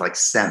when she was like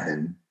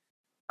 7.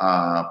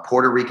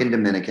 Puerto Rican,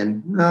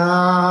 Dominican.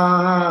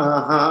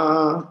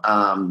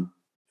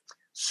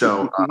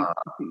 So,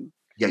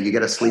 you got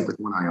to sleep with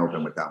one eye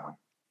open with that one.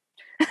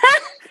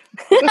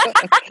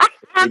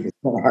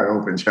 One eye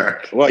open,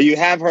 Jack. Well, you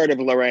have heard of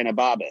Lorena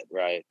Bobbitt,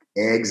 right?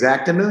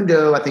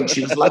 Exactamundo. I think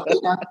she was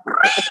Latina.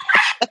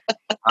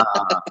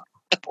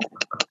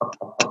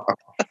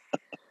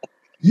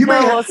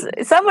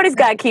 Somebody's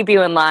got to keep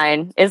you in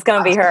line. It's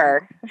going to be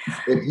her.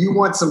 If you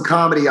want some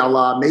comedy,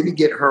 Allah, maybe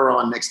get her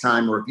on next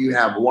time, or if you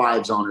have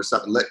wives on or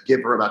something,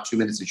 give her about 2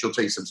 minutes and she'll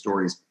tell you some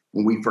stories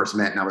when we first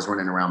met and I was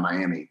running around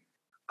Miami.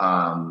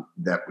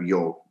 That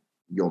you'll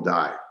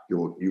die.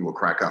 You will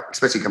crack up,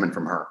 especially coming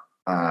from her.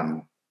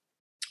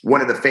 One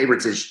of the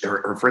favorites is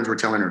her friends were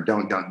telling her,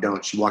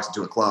 don't. She walks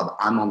into a club.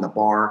 I'm on the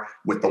bar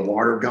with the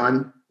water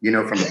gun, from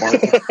the bar.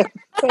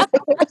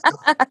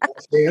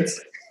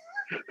 Dance.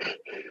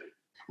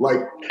 Like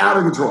out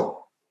of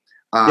control.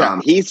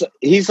 He's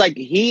like,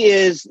 he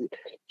is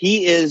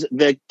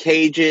the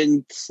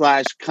Cajun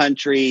 /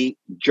 country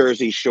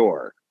Jersey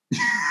Shore.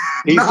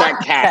 He's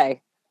that cat.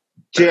 Okay.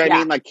 Do you know what I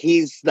mean? Like,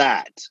 he's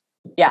that.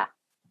 Yeah.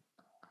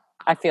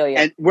 I feel you.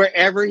 And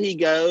wherever he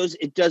goes,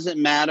 it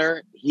doesn't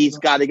matter. He's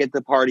got to get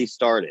the party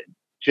started.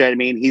 Do you know what I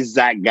mean? He's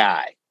that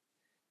guy.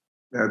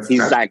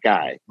 He's that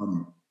guy.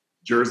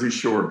 Jersey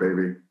Shore,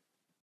 baby.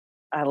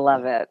 I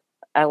love it.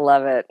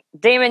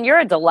 Damon, you're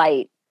a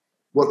delight.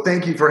 Well,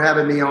 thank you for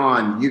having me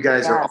on. You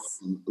guys are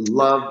awesome.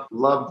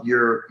 Love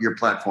your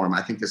platform.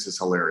 I think this is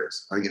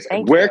hilarious. I think it's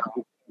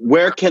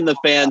where can the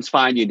fans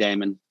find you,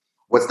 Damon?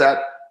 What's that?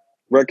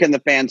 Where can the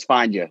fans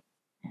find you?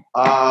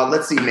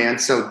 Let's see, man.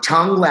 So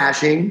Tongue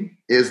Lashing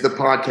is the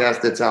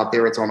podcast that's out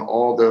there. It's on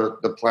all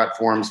the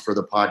platforms for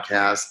the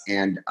podcast.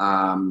 And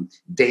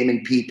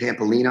Damon P.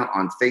 Pampolina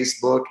on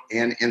Facebook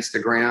and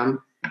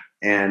Instagram.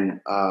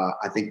 And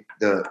I think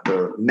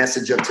the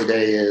message of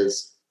today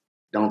is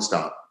don't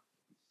stop.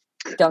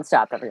 Don't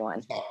stop,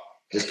 everyone.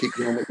 Just keep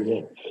doing what you're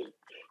doing.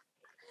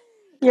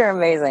 You're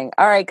amazing.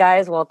 All right,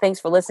 guys. Well, thanks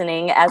for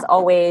listening. As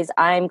always,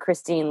 I'm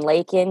Christine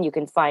Lakin. You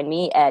can find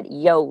me at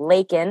Yo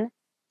Lakin.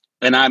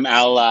 And I'm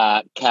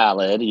Al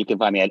Khaled. You can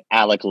find me at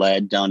Alec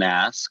Led. Don't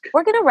ask.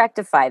 We're going to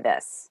rectify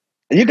this.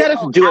 You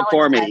got to do it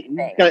for me.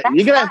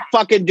 You got to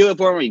fucking do it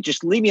for me.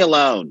 Just leave me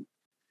alone.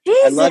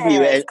 Jesus, I love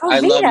you. I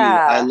love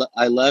you.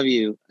 I love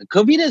you.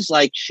 Covita's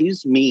like,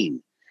 she's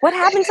mean. What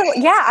happened to,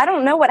 I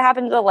don't know what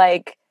happened to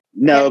like.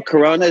 No,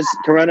 Corona's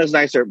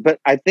nicer, but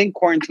I think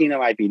Quarantina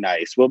might be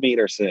nice. We'll meet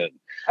her soon.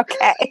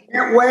 Okay.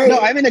 Can't wait. No,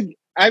 I'm in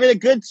a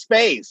good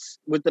space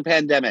with the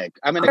pandemic.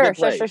 I'm in a good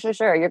place.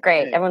 Sure. You're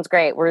great. Yeah. Everyone's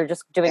great. We're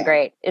just doing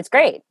great. It's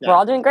great. Yeah. We're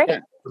all doing great. Yeah.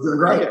 We're doing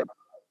great.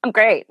 I'm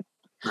great.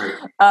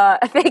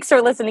 Thanks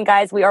for listening,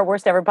 guys. We are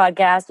Worst Ever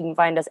Podcast. You can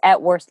find us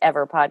at Worst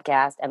Ever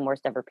Podcast and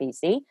Worst Ever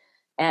PC.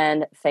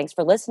 And thanks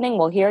for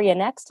listening. Hear you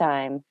next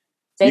time.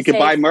 You can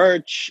buy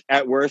merch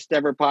at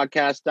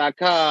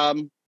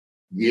worsteverpodcast.com.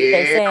 Yeah.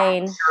 Stay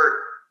sane.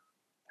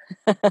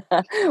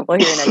 We'll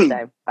hear you next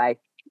time. Bye.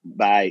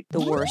 Bye.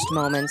 The worst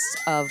moments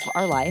of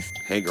our life.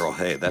 Hey, girl,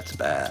 hey, that's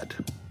bad.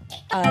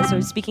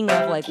 So speaking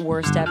of like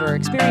worst ever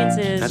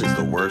experiences. That is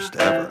the worst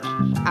ever.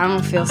 I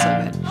don't feel so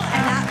good. And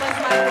that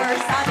was my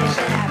worst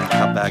audition ever.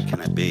 How bad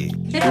can it be?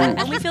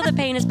 When we feel that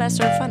pain is best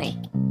served funny.